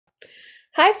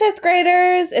Hi, fifth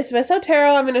graders. It's Miss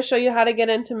Otero. I'm going to show you how to get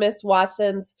into Miss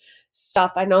Watson's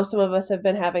stuff. I know some of us have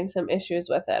been having some issues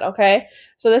with it, okay?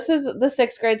 So this is the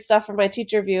sixth grade stuff from my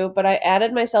teacher view, but I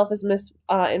added myself as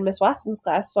in Miss Watson's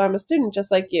class, so I'm a student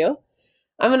just like you.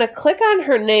 I'm going to click on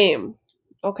her name,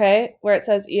 okay, where it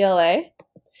says ELA.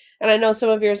 And I know some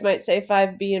of yours might say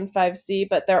 5B and 5C,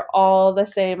 but they're all the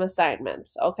same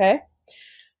assignments, okay?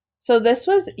 So this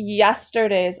was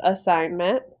yesterday's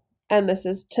assignment, and this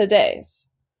is today's.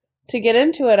 To get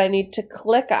into it, I need to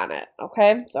click on it,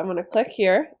 okay? So I'm going to click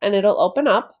here, and it'll open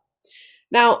up.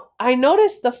 Now, I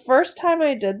noticed the first time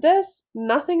I did this,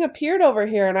 nothing appeared over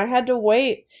here, and I had to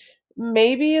wait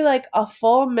maybe like a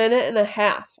full minute and a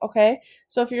half, okay?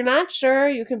 So if you're not sure,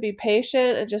 you can be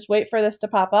patient and just wait for this to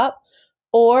pop up,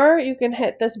 or you can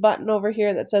hit this button over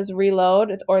here that says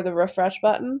reload or the refresh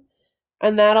button,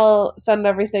 and that'll send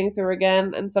everything through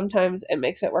again, and sometimes it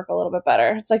makes it work a little bit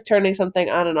better. It's like turning something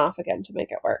on and off again to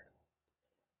make it work.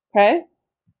 Okay?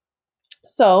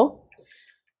 So,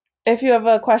 if you have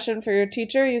a question for your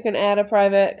teacher, you can add a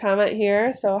private comment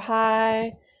here. So,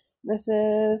 hi,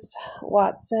 Mrs.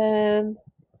 Watson.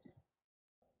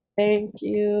 Thank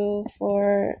you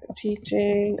for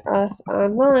teaching us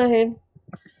online.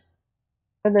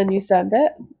 And then you send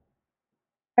it.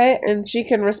 Okay? And she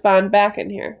can respond back in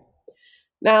here.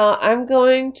 Now I'm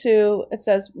going to, it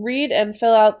says read and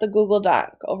fill out the Google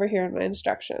Doc over here in my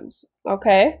instructions.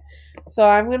 Okay, so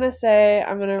I'm going to say,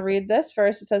 I'm going to read this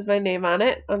first. It says my name on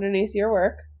it underneath your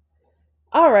work.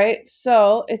 All right,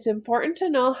 so it's important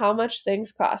to know how much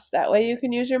things cost. That way you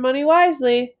can use your money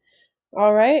wisely.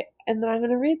 All right, and then I'm going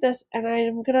to read this and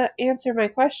I'm going to answer my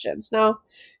questions. Now,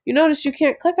 you notice you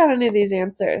can't click on any of these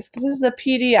answers because this is a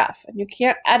PDF and you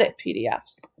can't edit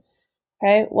PDFs.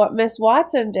 Okay, what Miss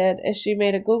Watson did is she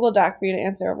made a Google Doc for you to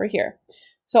answer over here.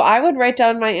 So I would write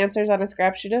down my answers on a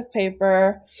scrap sheet of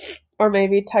paper or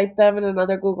maybe type them in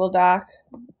another Google Doc.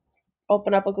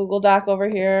 Open up a Google Doc over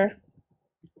here.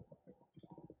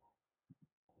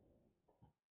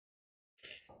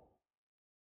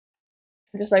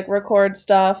 Just like record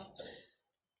stuff.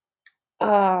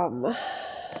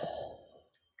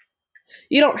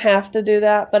 You don't have to do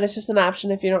that, but it's just an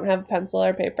option if you don't have pencil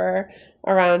or paper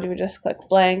around. You would just click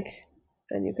blank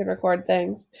and you can record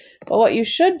things. But what you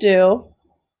should do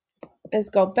is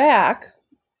go back,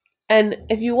 and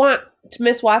if you want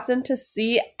Miss Watson to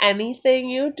see anything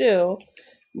you do,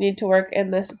 you need to work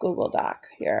in this Google Doc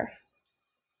here.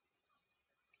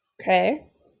 Okay?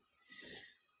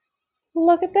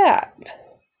 Look at that.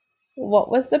 What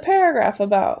was the paragraph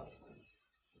about?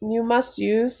 You must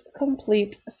use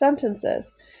complete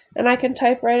sentences. And I can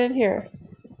type right in here.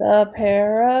 The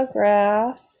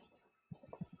paragraph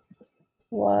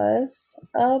was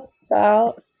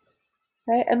about,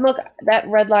 okay? And look, that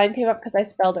red line came up because I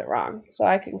spelled it wrong. So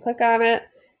I can click on it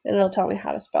and it'll tell me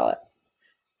how to spell it.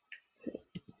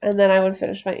 And then I would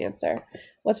finish my answer.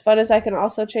 What's fun is I can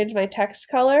also change my text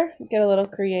color, get a little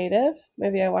creative.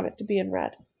 Maybe I want it to be in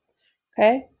red.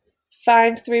 Okay?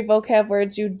 Find 3 vocab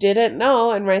words you didn't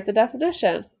know and write the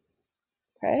definition.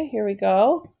 Okay, here we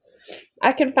go.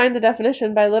 I can find the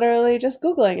definition by literally just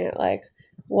Googling it. Like,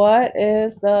 what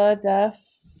is the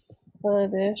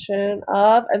definition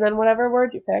of, and then whatever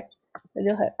word you picked, and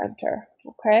you'll hit enter.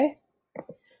 Okay?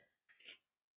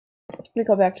 Let me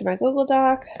go back to my Google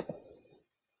Doc.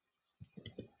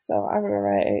 So I'm going to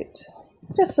write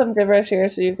just some gibberish here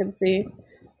so you can see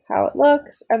how it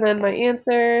looks. And then my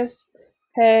answers.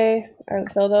 Okay, I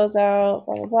would fill those out,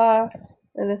 blah, blah, blah.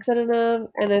 And a synonym,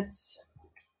 and it's,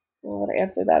 I want to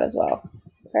answer that as well.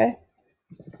 Okay?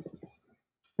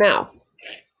 Now,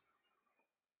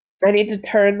 I need to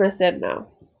turn this in now.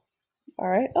 All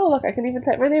right. Oh, look, I can even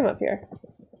type my name up here.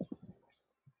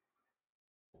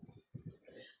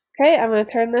 Okay, I'm going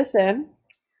to turn this in.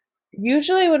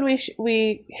 Usually when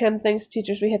we hand things to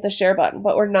teachers, we hit the share button,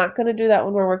 but we're not going to do that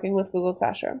when we're working with Google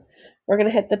Classroom. We're going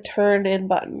to hit the turn in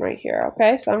button right here,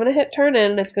 okay? So I'm going to hit turn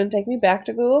in, and it's going to take me back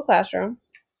to Google Classroom.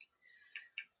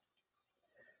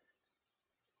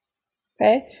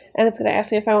 Okay, and it's going to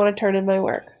ask me if I want to turn in my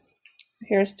work.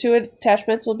 Here's 2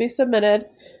 attachments will be submitted.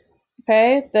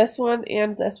 Okay, this one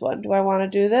and this one. Do I want to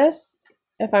do this?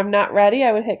 If I'm not ready,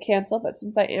 I would hit cancel, but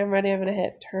since I am ready, I'm going to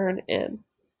hit turn in.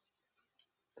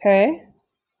 Okay,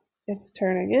 it's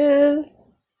turning in.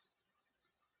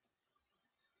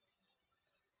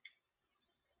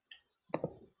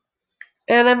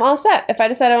 And I'm all set. If I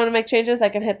decide I want to make changes, I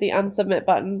can hit the unsubmit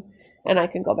button and I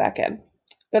can go back in.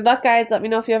 Good luck, guys. Let me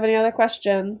know if you have any other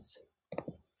questions.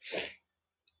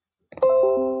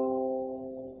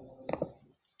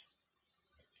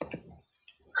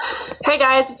 Hey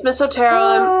guys, it's Miss Otero.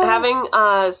 I'm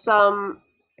having some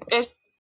issues